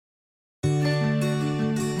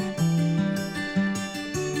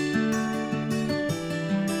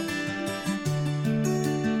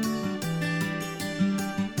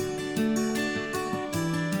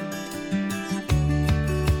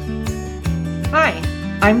Hi,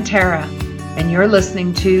 I'm Tara, and you're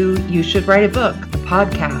listening to You Should Write a Book, the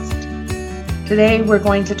podcast. Today we're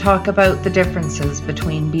going to talk about the differences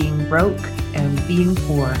between being broke and being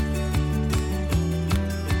poor.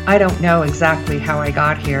 I don't know exactly how I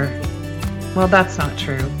got here. Well, that's not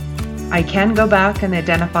true. I can go back and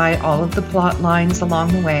identify all of the plot lines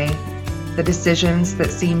along the way, the decisions that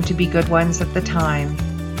seemed to be good ones at the time,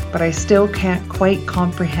 but I still can't quite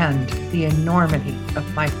comprehend the enormity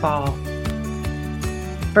of my fall.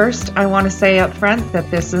 First, I want to say up front that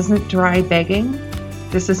this isn't dry begging.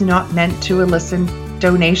 This is not meant to elicit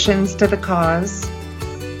donations to the cause.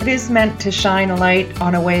 It is meant to shine a light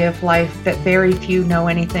on a way of life that very few know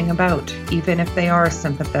anything about, even if they are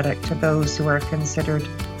sympathetic to those who are considered,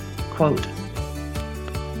 quote,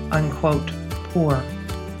 unquote, poor,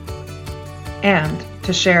 and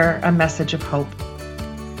to share a message of hope.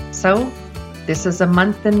 So, this is a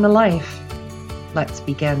month in the life. Let's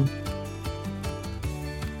begin.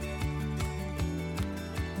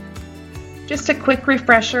 Just a quick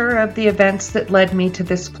refresher of the events that led me to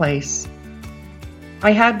this place.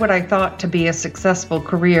 I had what I thought to be a successful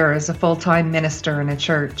career as a full-time minister in a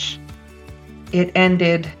church. It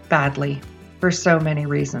ended badly for so many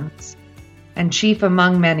reasons, and chief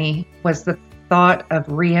among many was the thought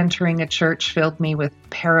of re-entering a church filled me with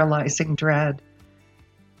paralyzing dread.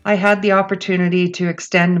 I had the opportunity to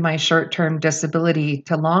extend my short-term disability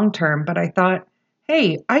to long-term, but I thought,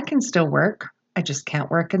 hey, I can still work. I just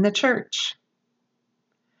can't work in the church.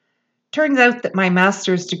 Turns out that my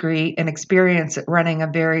master's degree and experience at running a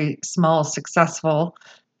very small, successful,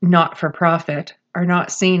 not-for-profit are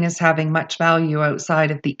not seen as having much value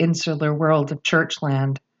outside of the insular world of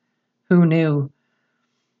churchland. Who knew?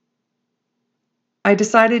 I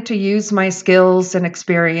decided to use my skills and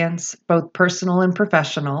experience, both personal and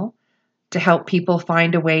professional, to help people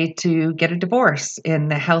find a way to get a divorce in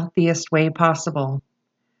the healthiest way possible.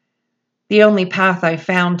 The only path I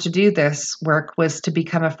found to do this work was to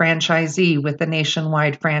become a franchisee with a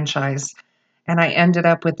nationwide franchise, and I ended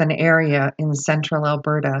up with an area in central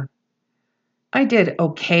Alberta. I did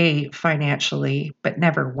okay financially, but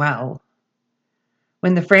never well.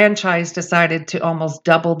 When the franchise decided to almost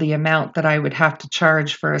double the amount that I would have to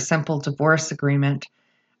charge for a simple divorce agreement,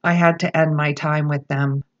 I had to end my time with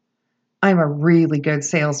them. I'm a really good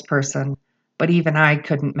salesperson, but even I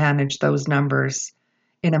couldn't manage those numbers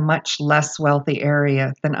in a much less wealthy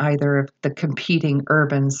area than either of the competing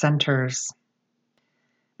urban centers.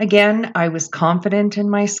 Again, I was confident in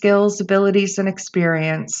my skills, abilities, and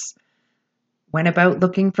experience. Went about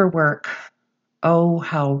looking for work. Oh,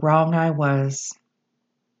 how wrong I was.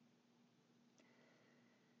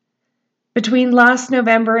 Between last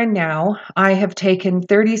November and now, I have taken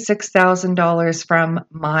 $36,000 from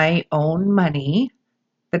my own money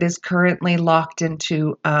that is currently locked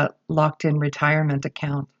into a locked-in retirement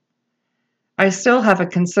account. I still have a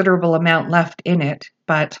considerable amount left in it,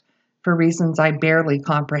 but for reasons I barely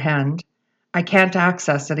comprehend, I can't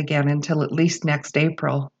access it again until at least next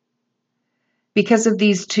April. Because of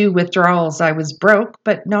these two withdrawals, I was broke,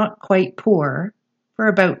 but not quite poor, for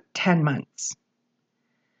about 10 months.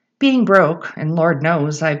 Being broke, and Lord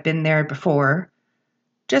knows I've been there before,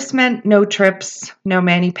 just meant no trips, no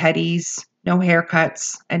mani-pedis, no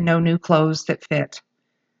haircuts, and no new clothes that fit.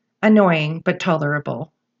 Annoying, but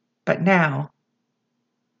tolerable. But now,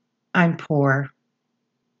 I'm poor.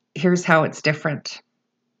 Here's how it's different.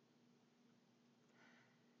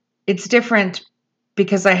 It's different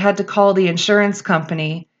because I had to call the insurance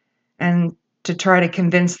company and to try to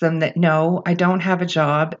convince them that no, I don't have a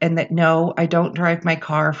job, and that no, I don't drive my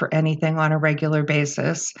car for anything on a regular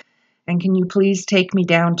basis. And can you please take me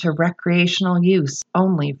down to recreational use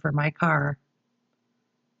only for my car?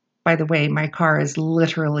 By the way, my car is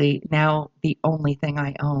literally now the only thing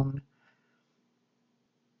I own.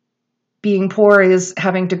 Being poor is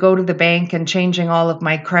having to go to the bank and changing all of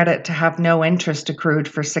my credit to have no interest accrued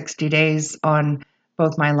for 60 days on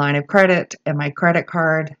both my line of credit and my credit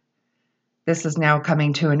card. This is now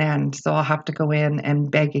coming to an end, so I'll have to go in and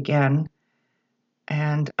beg again.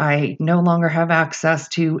 And I no longer have access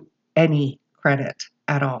to any credit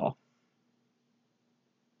at all.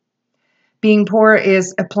 Being poor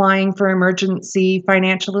is applying for emergency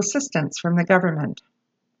financial assistance from the government.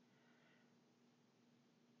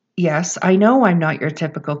 Yes, I know I'm not your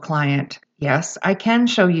typical client. Yes, I can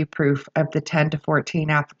show you proof of the 10 to 14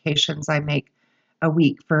 applications I make a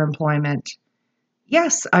week for employment.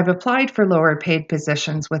 Yes, I've applied for lower paid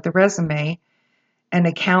positions with a resume, an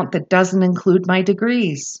account that doesn't include my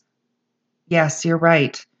degrees. Yes, you're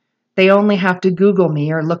right. They only have to Google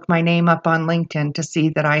me or look my name up on LinkedIn to see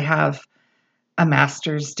that I have a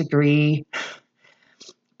master's degree,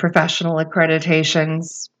 professional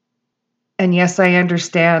accreditations. And yes, I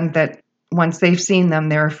understand that once they've seen them,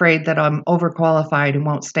 they're afraid that I'm overqualified and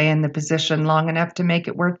won't stay in the position long enough to make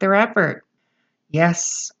it worth their effort.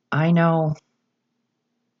 Yes, I know.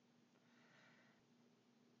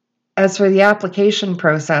 As for the application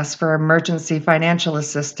process for emergency financial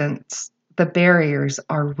assistance, the barriers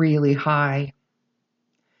are really high.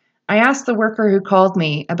 I asked the worker who called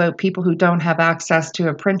me about people who don't have access to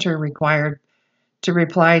a printer required to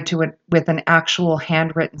reply to it with an actual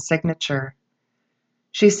handwritten signature.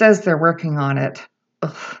 She says they're working on it.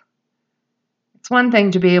 Ugh. It's one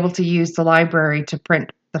thing to be able to use the library to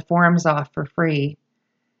print the forms off for free.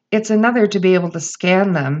 It's another to be able to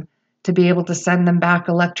scan them, to be able to send them back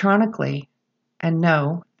electronically. And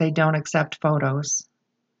no, they don't accept photos.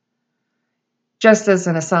 Just as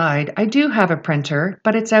an aside, I do have a printer,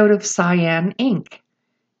 but it's out of cyan ink.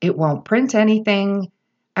 It won't print anything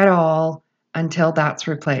at all until that's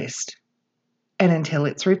replaced. And until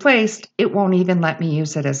it's replaced, it won't even let me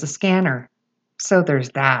use it as a scanner. So there's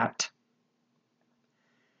that.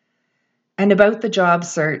 And about the job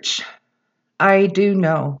search, I do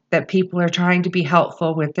know that people are trying to be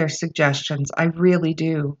helpful with their suggestions. I really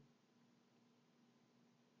do.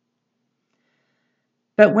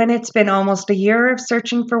 But when it's been almost a year of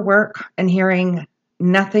searching for work and hearing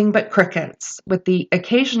nothing but crickets, with the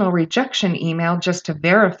occasional rejection email just to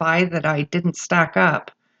verify that I didn't stack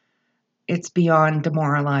up, it's beyond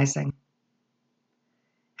demoralizing.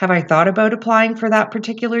 Have I thought about applying for that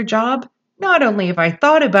particular job? Not only have I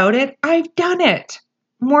thought about it, I've done it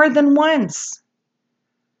more than once.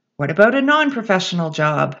 What about a non-professional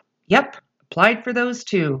job? Yep, applied for those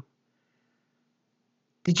too.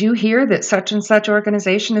 Did you hear that such and such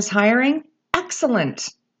organization is hiring? Excellent.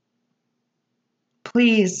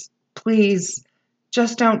 Please, please,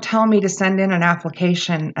 just don't tell me to send in an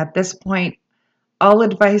application. At this point, all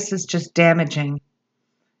advice is just damaging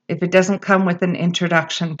if it doesn't come with an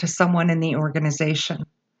introduction to someone in the organization,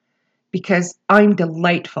 because I'm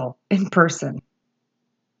delightful in person.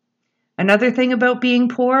 Another thing about being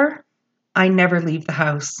poor, I never leave the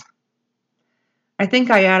house. I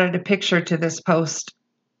think I added a picture to this post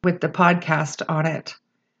with the podcast on it.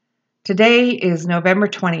 Today is November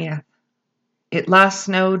 20th. It last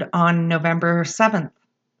snowed on November 7th.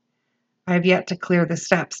 I have yet to clear the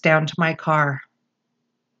steps down to my car.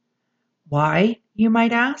 Why, you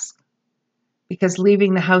might ask? Because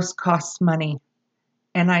leaving the house costs money,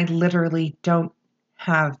 and I literally don't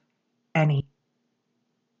have any.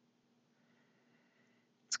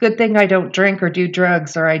 It's a good thing I don't drink or do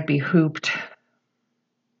drugs, or I'd be hooped.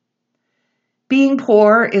 Being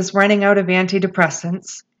poor is running out of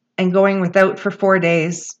antidepressants and going without for 4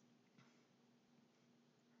 days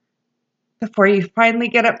before you finally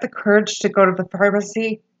get up the courage to go to the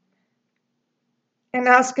pharmacy and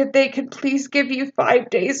ask if they could please give you 5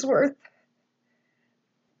 days worth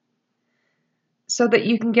so that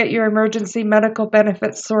you can get your emergency medical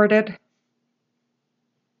benefits sorted.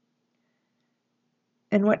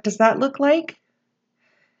 And what does that look like?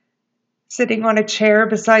 Sitting on a chair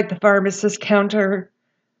beside the pharmacist's counter,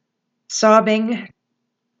 sobbing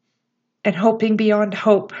and hoping beyond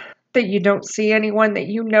hope that you don't see anyone that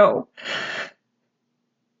you know,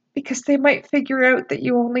 because they might figure out that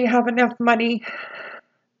you only have enough money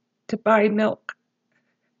to buy milk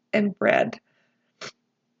and bread.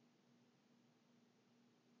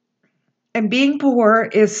 And being poor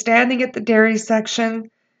is standing at the dairy section,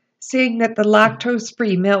 seeing that the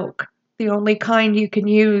lactose-free milk, the only kind you can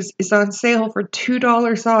use, is on sale for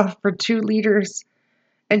 $2 off for 2 liters,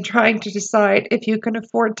 and trying to decide if you can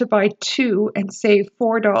afford to buy 2 and save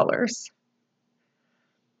 $4.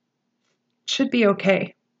 Should be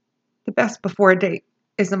okay. The best before date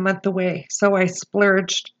is a month away, so I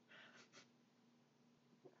splurged.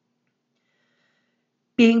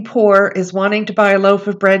 Being poor is wanting to buy a loaf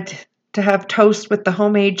of bread to have toast with the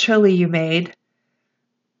homemade chili you made.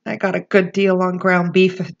 I got a good deal on ground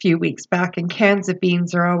beef a few weeks back, and cans of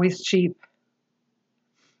beans are always cheap.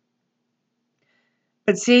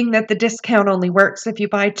 But seeing that the discount only works if you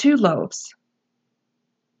buy 2 loaves.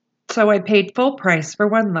 So I paid full price for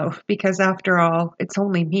 1 loaf because, after all, it's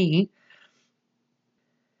only me.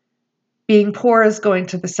 Being poor is going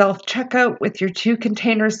to the self-checkout with your 2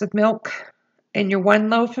 containers of milk and your 1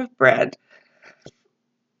 loaf of bread,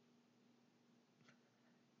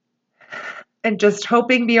 and just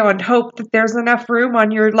hoping beyond hope that there's enough room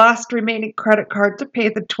on your last remaining credit card to pay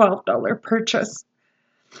the $12 purchase,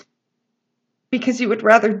 because you would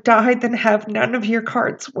rather die than have none of your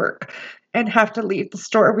cards work and have to leave the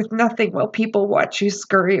store with nothing while people watch you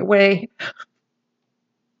scurry away.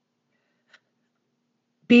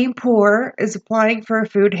 Being poor is applying for a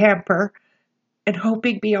food hamper and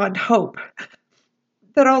hoping beyond hope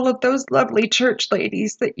that all of those lovely church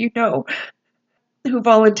ladies that you know who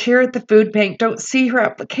volunteer at the food bank don't see her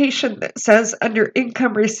application that says under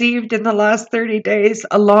income received in the last 30 days,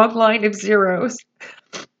 a long line of zeros.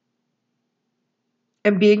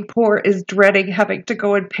 And being poor is dreading having to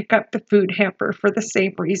go and pick up the food hamper for the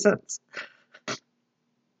same reasons.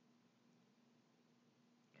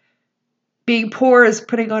 Being poor is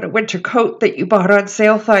putting on a winter coat that you bought on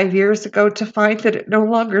sale 5 years ago to find that it no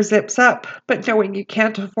longer zips up, but knowing you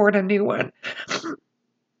can't afford a new one,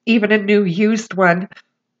 even a new used one.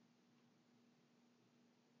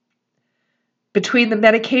 Between the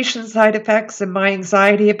medication side effects and my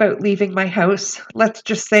anxiety about leaving my house, let's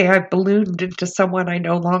just say I've ballooned into someone I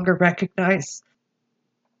no longer recognize.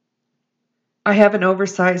 I have an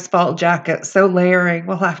oversized fall jacket, so layering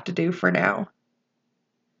will have to do for now.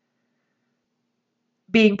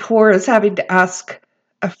 Being poor is having to ask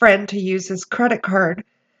a friend to use his credit card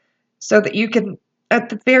so that you can, at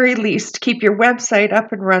the very least, keep your website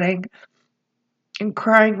up and running, and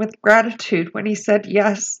crying with gratitude when he said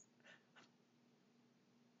yes.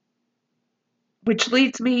 Which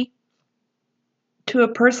leads me to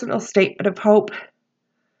a personal statement of hope,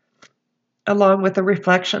 along with a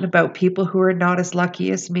reflection about people who are not as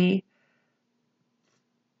lucky as me.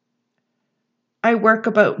 I work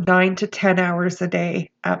about 9 to 10 hours a day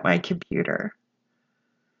at my computer.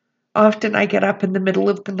 Often I get up in the middle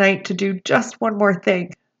of the night to do just one more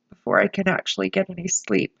thing before I can actually get any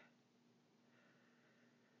sleep.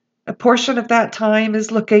 A portion of that time is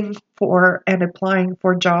looking for and applying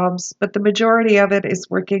for jobs, but the majority of it is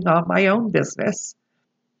working on my own business.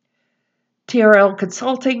 TRL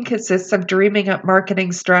Consulting consists of dreaming up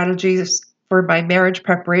marketing strategies for my marriage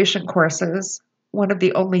preparation courses, one of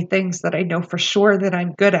the only things that I know for sure that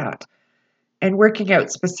I'm good at, and working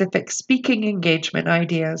out specific speaking engagement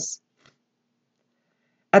ideas.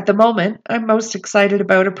 At the moment, I'm most excited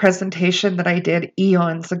about a presentation that I did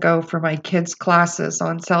eons ago for my kids' classes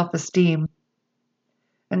on self-esteem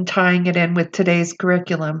and tying it in with today's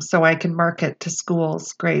curriculum so I can market to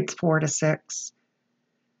schools grades 4 to 6.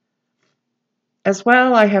 As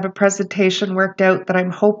well, I have a presentation worked out that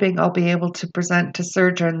I'm hoping I'll be able to present to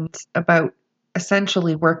surgeons about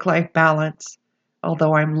essentially work-life balance,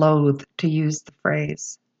 although I'm loath to use the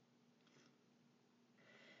phrase.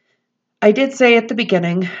 I did say at the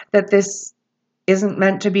beginning that this isn't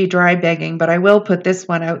meant to be dry begging, but I will put this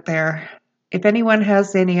one out there. If anyone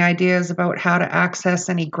has any ideas about how to access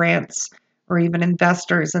any grants or even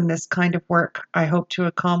investors in this kind of work I hope to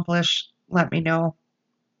accomplish, let me know.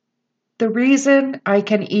 The reason I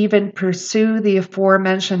can even pursue the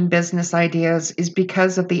aforementioned business ideas is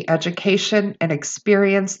because of the education and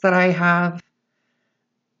experience that I have,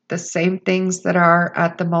 the same things that are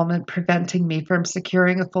at the moment preventing me from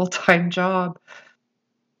securing a full-time job.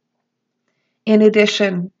 In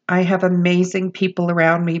addition, I have amazing people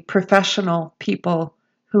around me, professional people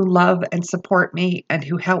who love and support me and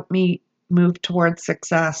who help me move towards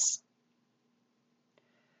success.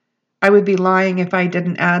 I would be lying if I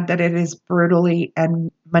didn't add that it is brutally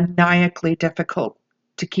and maniacally difficult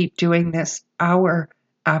to keep doing this hour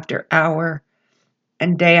after hour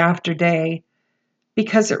and day after day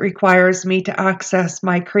because it requires me to access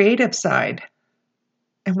my creative side.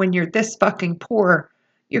 And when you're this fucking poor,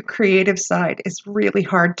 your creative side is really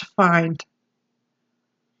hard to find.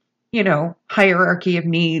 You know, hierarchy of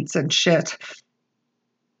needs and shit.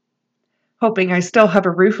 Hoping I still have a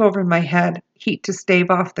roof over my head, heat to stave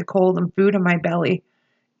off the cold, and food in my belly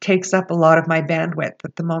takes up a lot of my bandwidth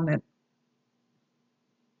at the moment.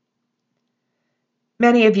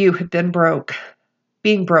 Many of you have been broke.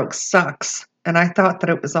 Being broke sucks, and I thought that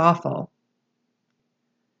it was awful.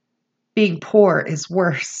 Being poor is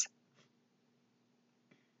worse.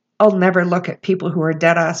 I'll never look at people who are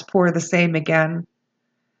dead-ass poor the same again.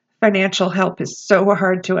 Financial help is so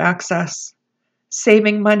hard to access.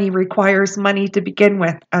 Saving money requires money to begin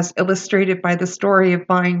with, as illustrated by the story of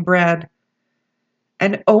buying bread.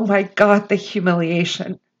 And oh my God, the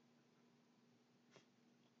humiliation.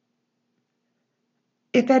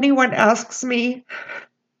 If anyone asks me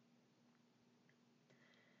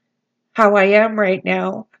how I am right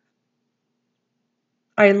now,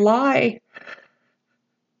 I lie.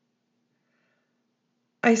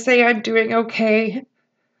 I say I'm doing okay.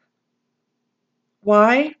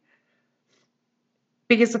 Why?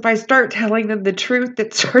 Because if I start telling them the truth,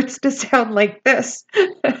 it starts to sound like this.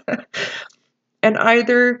 And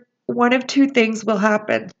either one of two things will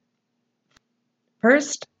happen.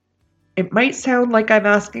 First, it might sound like I'm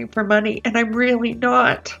asking for money, and I'm really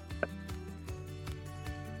not.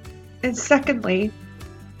 And secondly,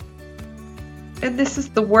 And this is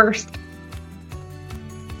the worst.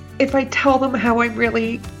 If I tell them how I'm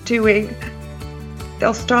really doing,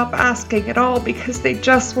 they'll stop asking at all because they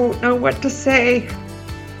just won't know what to say.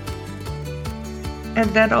 And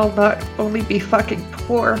then I'll not only be fucking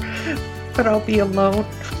poor, but I'll be alone.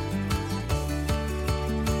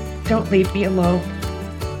 Don't leave me alone.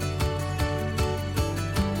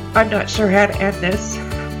 I'm not sure how to end this,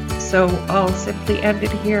 so I'll simply end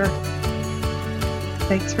it here.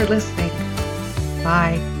 Thanks for listening.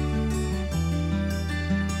 Bye.